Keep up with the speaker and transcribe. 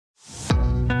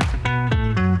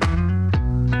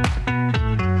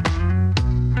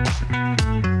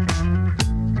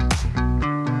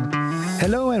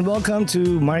Welcome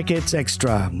to Markets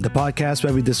Extra, the podcast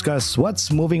where we discuss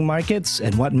what's moving markets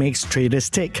and what makes traders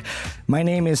tick. My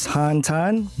name is Han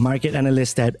Tan, market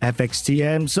analyst at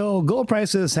FXTM. So gold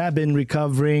prices have been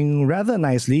recovering rather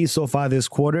nicely so far this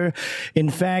quarter. In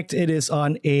fact, it is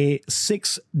on a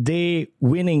 6-day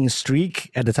winning streak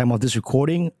at the time of this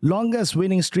recording, longest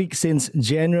winning streak since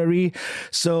January.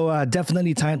 So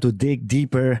definitely time to dig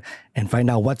deeper and find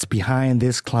out what's behind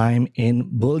this climb in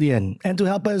bullion. And to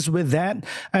help us with that,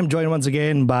 I'm joined once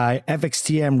again by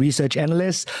FXTM research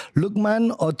analyst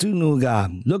Lukman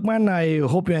Otunuga. Lukman, I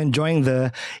hope you're enjoying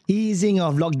the easing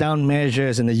of lockdown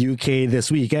measures in the UK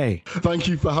this week, eh? Thank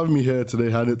you for having me here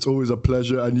today, Han. It's always a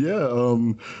pleasure.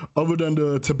 And other than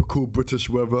the typical British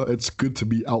weather, it's good to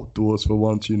be outdoors for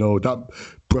once, that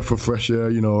breath of fresh air,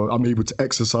 I'm able to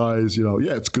exercise,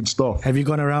 it's good stuff. Have you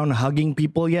gone around hugging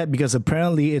people yet? Because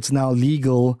apparently it's now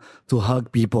legal to hug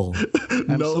people.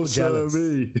 No,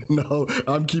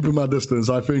 I'm keeping my distance.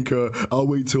 I think I'll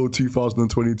wait till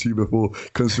 2022 before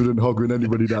considering hugging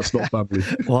anybody that's not family.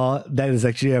 Well, that is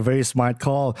actually a very smart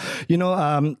call.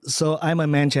 So I'm a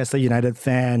Manchester United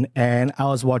fan, and I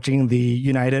was watching the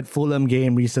United Fulham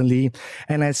game recently,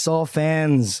 and I saw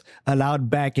fans allowed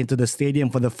back into the stadium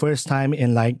for the first time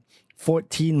in like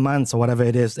 14 months or whatever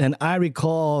it is. And I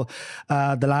recall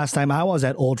the last time I was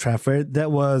at Old Trafford,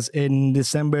 that was in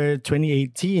December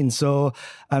 2018. So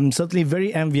I'm certainly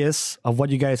very envious of what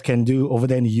you guys can do over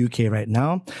there in the UK right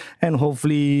now. And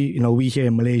hopefully, we here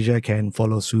in Malaysia can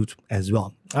follow suit as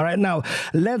well. All right, now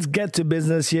let's get to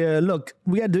business here. Look,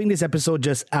 we are doing this episode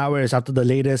just hours after the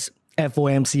latest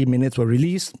FOMC minutes were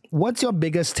released. What's your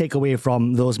biggest takeaway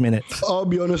from those minutes? I'll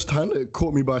be honest, Han, it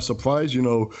caught me by surprise,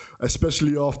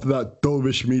 especially after that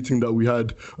dovish meeting that we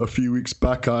had a few weeks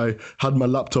back. I had my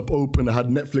laptop open, I had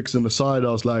Netflix on the side.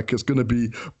 I was like, it's going to be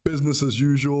business as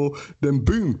usual. Then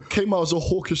boom, came out as a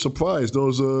hawkish surprise.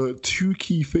 Those are two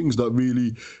key things that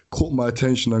really caught my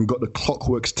attention and got the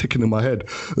clockworks ticking in my head.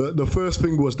 The first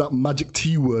thing was that magic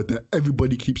T word that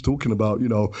everybody keeps talking about.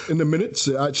 In the minutes,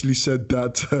 it actually said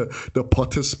that the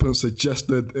participants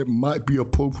suggested it might be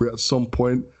appropriate at some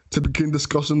point to begin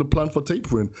discussing the plan for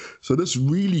tapering. So this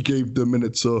really gave the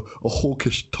minutes a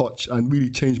hawkish touch and really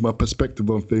changed my perspective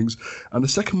on things. And the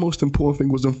second most important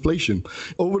thing was inflation.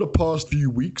 Over the past few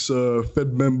weeks,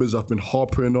 Fed members have been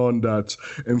harping on that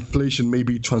inflation may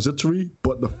be transitory,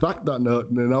 but the fact that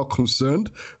they're now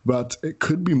concerned that it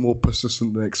could be more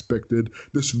persistent than expected,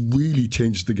 this really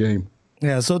changed the game.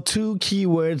 Yeah, so two key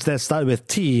words that start with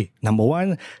T. Number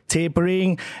one,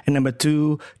 tapering, and number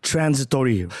two,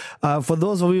 transitory. For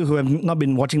those of you who have not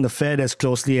been watching the Fed as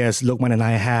closely as Lukman and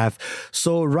I have,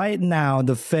 so right now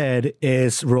the Fed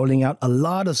is rolling out a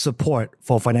lot of support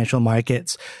for financial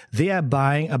markets. They are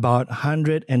buying about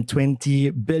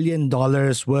 $120 billion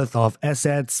worth of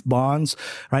assets, bonds,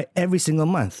 right, every single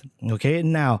month. Okay,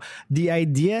 now the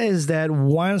idea is that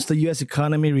once the US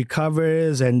economy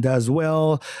recovers and does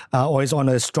well, or is on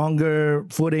a stronger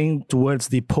footing towards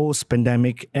the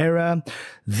post-pandemic era,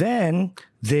 then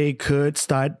they could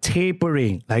start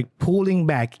tapering, like pulling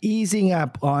back, easing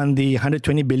up on the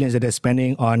 120 billion that they're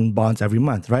spending on bonds every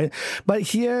month, right? But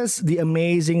here's the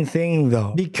amazing thing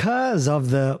though. Because of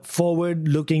the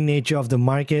forward-looking nature of the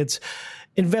markets,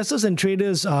 investors and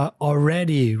traders are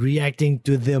already reacting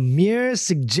to the mere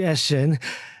suggestion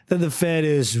that the Fed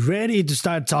is ready to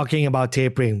start talking about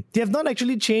tapering. They have not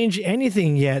actually changed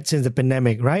anything yet since the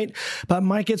pandemic, right? But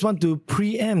markets want to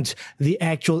preempt the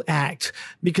actual act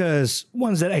because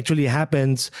once that actually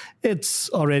happens, it's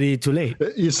already too late.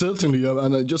 Yeah, certainly,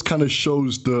 and it just kind of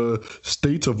shows the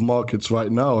state of markets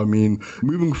right now. I mean,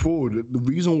 moving forward, the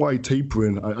reason why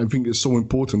tapering, I think is so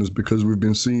important is because we've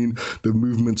been seeing the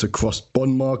movements across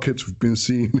bond markets, we've been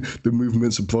seeing the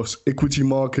movements across equity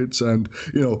markets, and,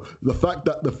 the fact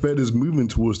that the Fed is moving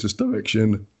towards this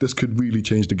direction, this could really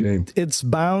change the game. It's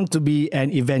bound to be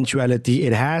an eventuality.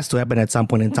 It has to happen at some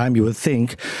point in time, you would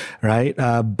think, right?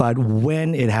 But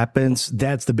when it happens,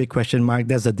 that's the big question mark.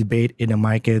 That's the debate in the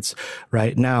markets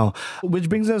right now. Which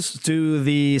brings us to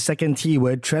the second T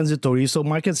word, transitory. So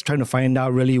markets trying to find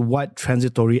out really what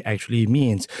transitory actually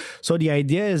means. So the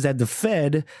idea is that the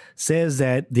Fed says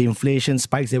that the inflation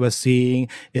spikes that we're seeing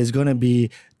is going to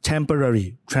be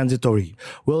temporary, transitory.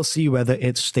 We'll see whether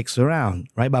it sticks around,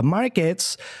 right? But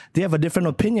markets, they have a different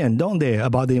opinion, don't they,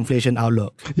 about the inflation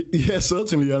outlook? Yeah,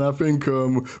 certainly. And I think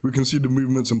we can see the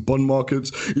movements in bond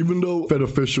markets. Even though Fed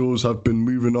officials have been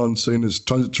moving on saying it's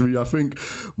transitory, I think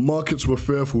markets were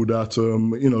fearful that,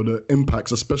 the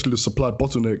impacts, especially the supply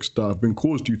bottlenecks that have been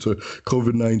caused due to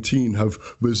COVID-19 have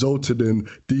resulted in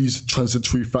these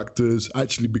transitory factors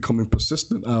actually becoming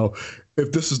persistent. Now,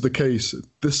 if this is the case,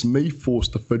 this may force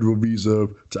the Federal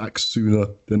Reserve to act sooner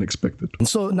than expected.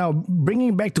 So now,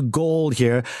 bringing back to gold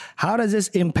here, how does this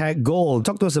impact gold?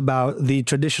 Talk to us about the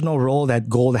traditional role that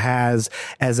gold has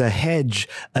as a hedge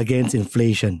against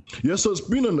inflation. Yeah, so it's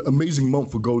been an amazing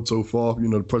month for gold so far. You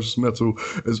know, the precious metal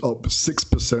is up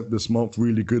 6% this month,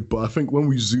 really good. But I think when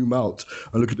we zoom out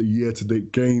and look at the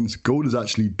year-to-date gains, gold is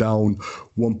actually down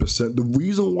 1%. The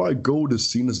reason why gold is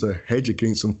seen as a hedge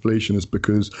against inflation is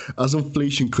because as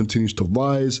inflation continues to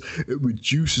rise, it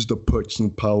reduces the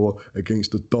purchasing power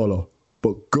against the dollar.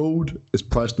 But gold is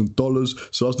priced in dollars,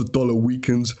 so as the dollar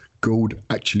weakens, gold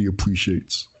actually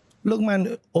appreciates. Look,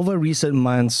 man, over recent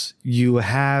months, you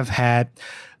have had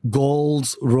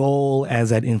gold's role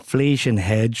as an inflation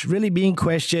hedge really being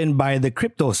questioned by the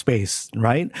crypto space,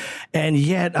 right? And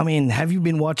yet, I mean, have you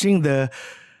been watching the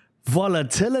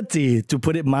volatility, to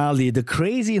put it mildly, the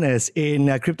craziness in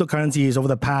cryptocurrencies over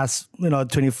the past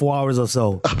 24 hours or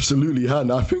so? Absolutely,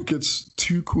 Han. I think it's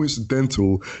too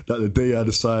coincidental that the day I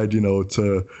decide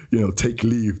to take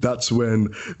leave, that's when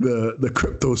the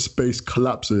crypto space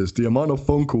collapses. The amount of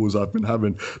phone calls I've been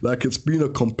having, like, it's been a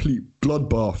complete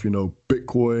bloodbath.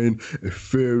 Bitcoin,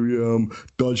 Ethereum,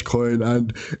 Dogecoin,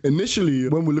 and initially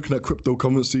when we're looking at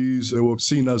cryptocurrencies, they were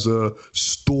seen as a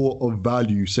store of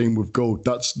value. Same with gold.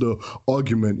 That's the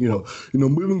argument.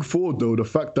 Moving forward though, the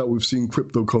fact that we've seen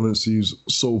cryptocurrencies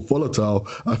so volatile,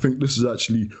 I think this has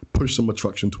actually pushed some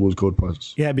attraction towards gold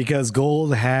prices. Yeah, because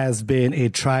gold has been a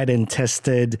tried and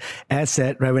tested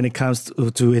asset, right, when it comes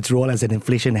to its role as an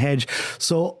inflation hedge.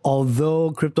 So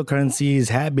although cryptocurrencies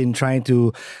have been trying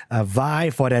to vie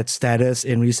for that status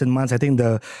in recent months, I think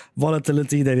the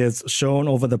volatility that is shown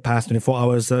over the past 24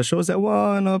 hours shows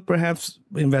that, perhaps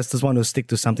investors want to stick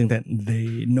to something that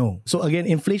they know. So again,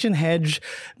 inflation hedge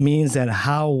means that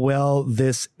how well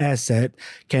this asset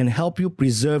can help you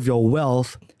preserve your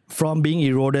wealth from being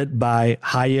eroded by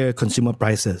higher consumer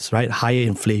prices, right? Higher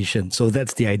inflation. So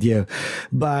that's the idea.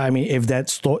 But I mean, if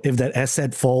that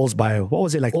asset falls by, what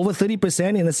was it, like over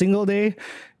 30% in a single day?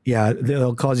 Yeah,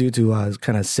 they'll cause you to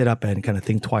kind of sit up and kind of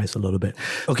think twice a little bit.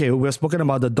 Okay, we've spoken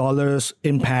about the dollar's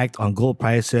impact on gold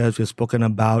prices. We've spoken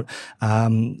about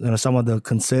some of the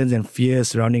concerns and fears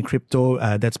surrounding crypto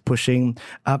that's pushing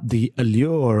up the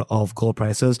allure of gold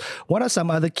prices. What are some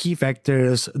other key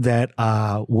factors that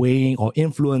are weighing or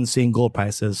influencing gold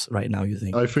prices right now, you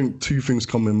think? I think two things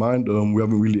come in mind. We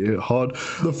haven't really hit hard.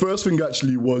 The first thing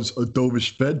actually was a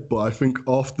dovish Fed, but I think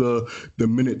after the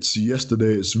minutes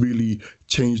yesterday, it's really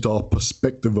changed our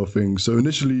perspective of things. So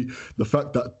initially, the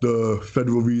fact that the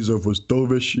Federal Reserve was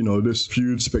dovish, this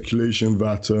fueled speculation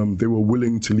that they were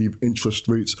willing to leave interest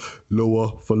rates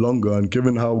lower for longer. And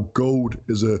given how gold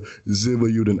is a zero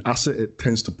yielding asset, it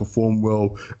tends to perform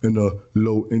well in a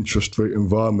low interest rate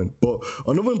environment. But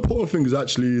another important thing is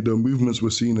actually the movements we're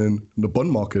seeing in the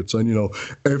bond markets, and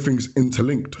everything's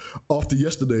interlinked. After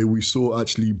yesterday, we saw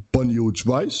actually bond yields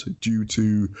rise due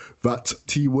to that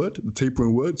T word, the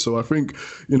tapering word. So I think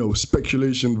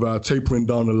speculation that tapering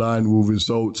down the line will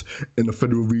result in the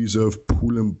Federal Reserve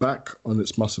pulling back on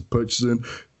its massive purchasing.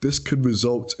 This could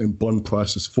result in bond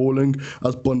prices falling.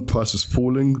 As bond prices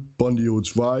falling, bond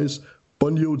yields rise.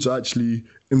 Bond yields are actually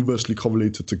inversely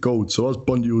correlated to gold. So as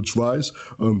bond yields rise,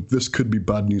 this could be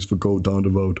bad news for gold down the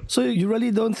road. So you really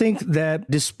don't think that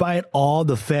despite all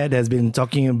the Fed has been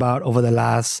talking about over the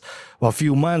last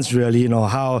few months, really,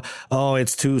 how,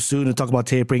 it's too soon to talk about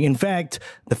tapering. In fact,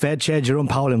 the Fed Chair Jerome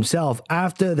Powell himself,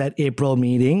 after that April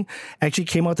meeting, actually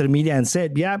came out to the media and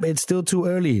said, it's still too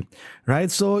early, right?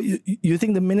 So you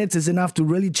think the minutes is enough to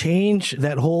really change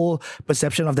that whole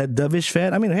perception of that dovish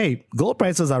Fed? I mean, hey, gold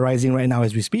prices are rising right now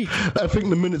as we speak. I think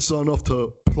the minutes are enough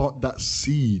to plant that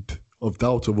seed of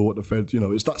doubt over what the Fed,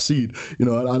 it's that seed,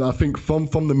 and I think from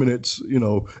the minutes,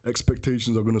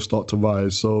 expectations are going to start to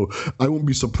rise. So I won't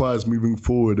be surprised moving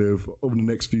forward if over the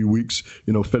next few weeks,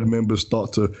 Fed members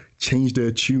start to change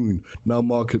their tune. Now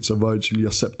markets have actually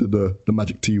accepted the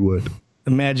magic T word.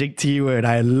 The magic T word.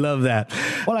 I love that.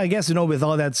 Well, I guess, with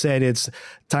all that said, it's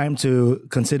time to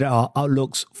consider our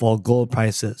outlooks for gold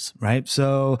prices, right?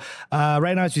 So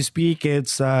right now as we speak,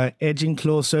 it's edging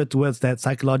closer towards that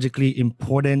psychologically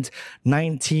important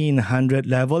 1900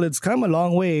 level. It's come a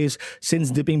long ways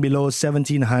since dipping below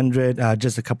 1700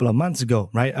 just a couple of months ago,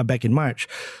 right? Back in March.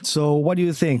 So what do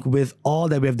you think with all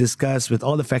that we have discussed, with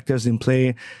all the factors in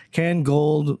play, can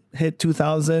gold hit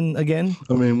 2000 again?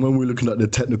 I mean, when we're looking at the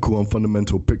technical and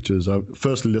fundamental pictures,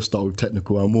 firstly, let's start with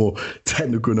technical. I'm more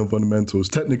technical than fundamentals.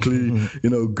 Technically,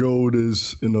 gold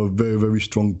is in a very, very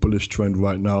strong bullish trend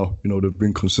right now. There've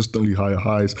been consistently higher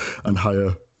highs and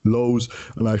higher lows,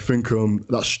 and I think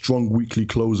that strong weekly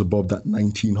close above that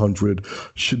 1900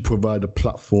 should provide a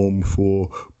platform for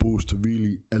bulls to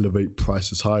really elevate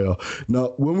prices higher.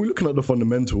 Now, when we're looking at the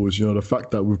fundamentals, the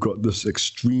fact that we've got this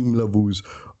extreme levels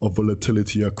of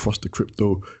volatility across the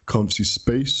cryptocurrency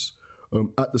space,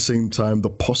 at the same time, the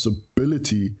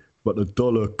possibility that the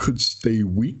dollar could stay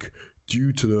weak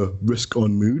due to the risk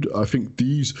on mood, I think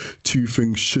these two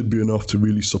things should be enough to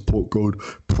really support gold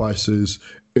prices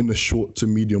in the short to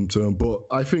medium term. But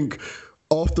I think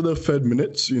after the Fed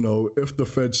minutes, if the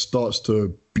Fed starts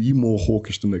to be more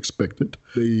hawkish than expected,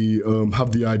 they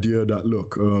have the idea that,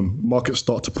 look, markets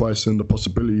start to price in the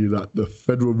possibility that the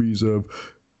Federal Reserve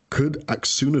could act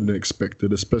sooner than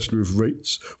expected, especially with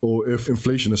rates, or if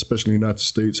inflation, especially in the United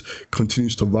States,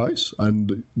 continues to rise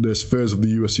and there's fears of the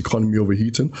US economy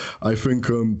overheating. I think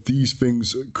these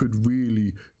things could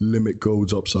really limit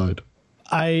gold's upside.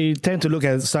 I tend to look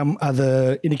at some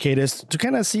other indicators to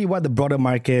kind of see what the broader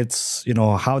markets,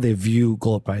 how they view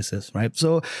gold prices, right?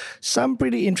 So some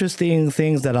pretty interesting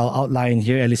things that I'll outline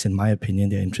here, at least in my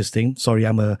opinion, they're interesting. Sorry,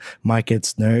 I'm a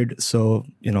markets nerd. So,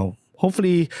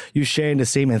 hopefully you share the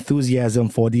same enthusiasm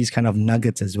for these kind of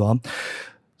nuggets as well.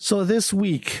 So this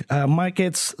week,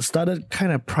 markets started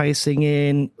kind of pricing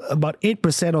in about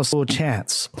 8% or so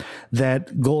chance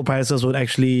that gold prices would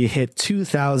actually hit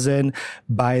 2,000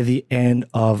 by the end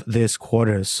of this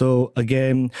quarter. So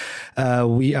again,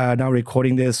 we are now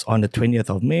recording this on the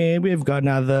 20th of May. We've got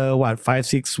another,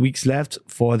 5-6 weeks left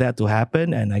for that to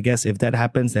happen. And I guess if that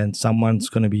happens, then someone's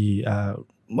going to be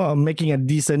making a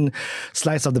decent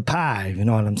slice of the pie, you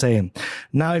know what I'm saying?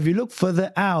 Now, if you look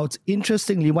further out,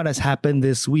 interestingly, what has happened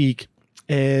this week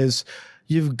is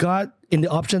you've got in the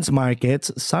options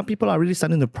markets, some people are really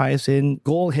starting to price in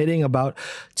gold hitting about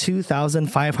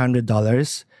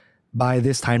 $2,500 by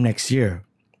this time next year,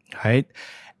 right?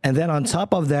 And then on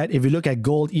top of that, if you look at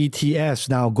gold ETFs,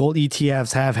 now gold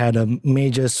ETFs have had a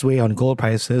major sway on gold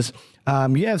prices.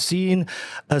 You have seen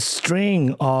a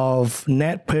string of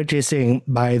net purchasing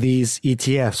by these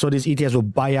ETFs. So these ETFs will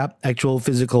buy up actual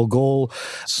physical gold.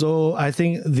 So I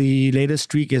think the latest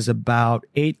streak is about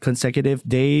 8 consecutive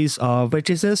days of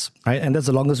purchases, right? And that's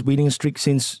the longest winning streak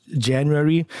since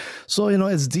January. So,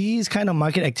 it's these kind of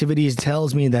market activities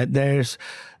tells me that there's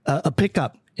a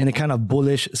pickup in a kind of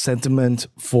bullish sentiment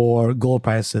for gold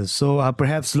prices. So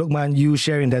perhaps, Luqman, you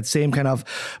sharing that same kind of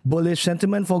bullish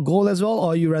sentiment for gold as well,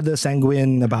 or are you rather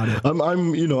sanguine about it?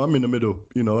 I'm in the middle.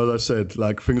 As I said,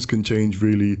 like things can change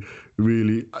really,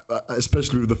 really,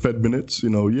 especially with the Fed minutes.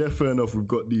 Yeah, fair enough. We've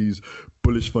got these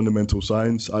bullish fundamental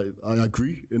signs. I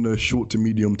agree in the short to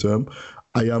medium term.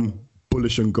 I am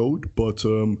bullish on gold, but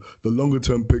the longer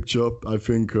term picture, I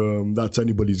think that's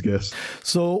anybody's guess.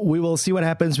 So we will see what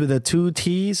happens with the 2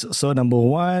 T's. So number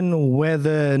one,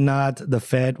 whether or not the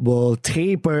Fed will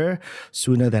taper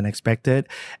sooner than expected,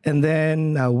 and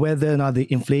then whether or not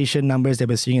the inflation numbers that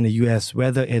we're seeing in the US,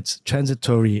 whether it's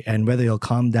transitory and whether it'll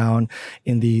calm down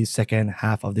in the second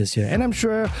half of this year. And I'm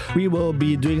sure we will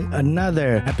be doing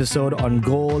another episode on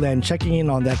gold and checking in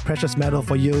on that precious metal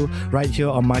for you right here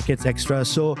on Markets Extra.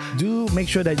 So do make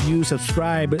sure that you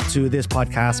subscribe to this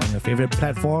podcast on your favorite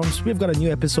platforms. We've got a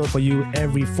new episode for you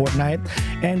every fortnight.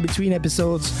 And between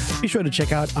episodes, be sure to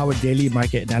check out our daily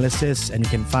market analysis. And you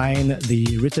can find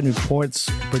the written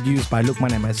reports produced by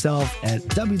Luqman and myself at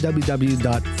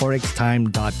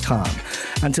www.forextime.com.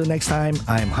 Until next time,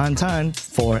 I'm Han Tan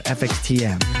for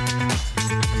FXTM.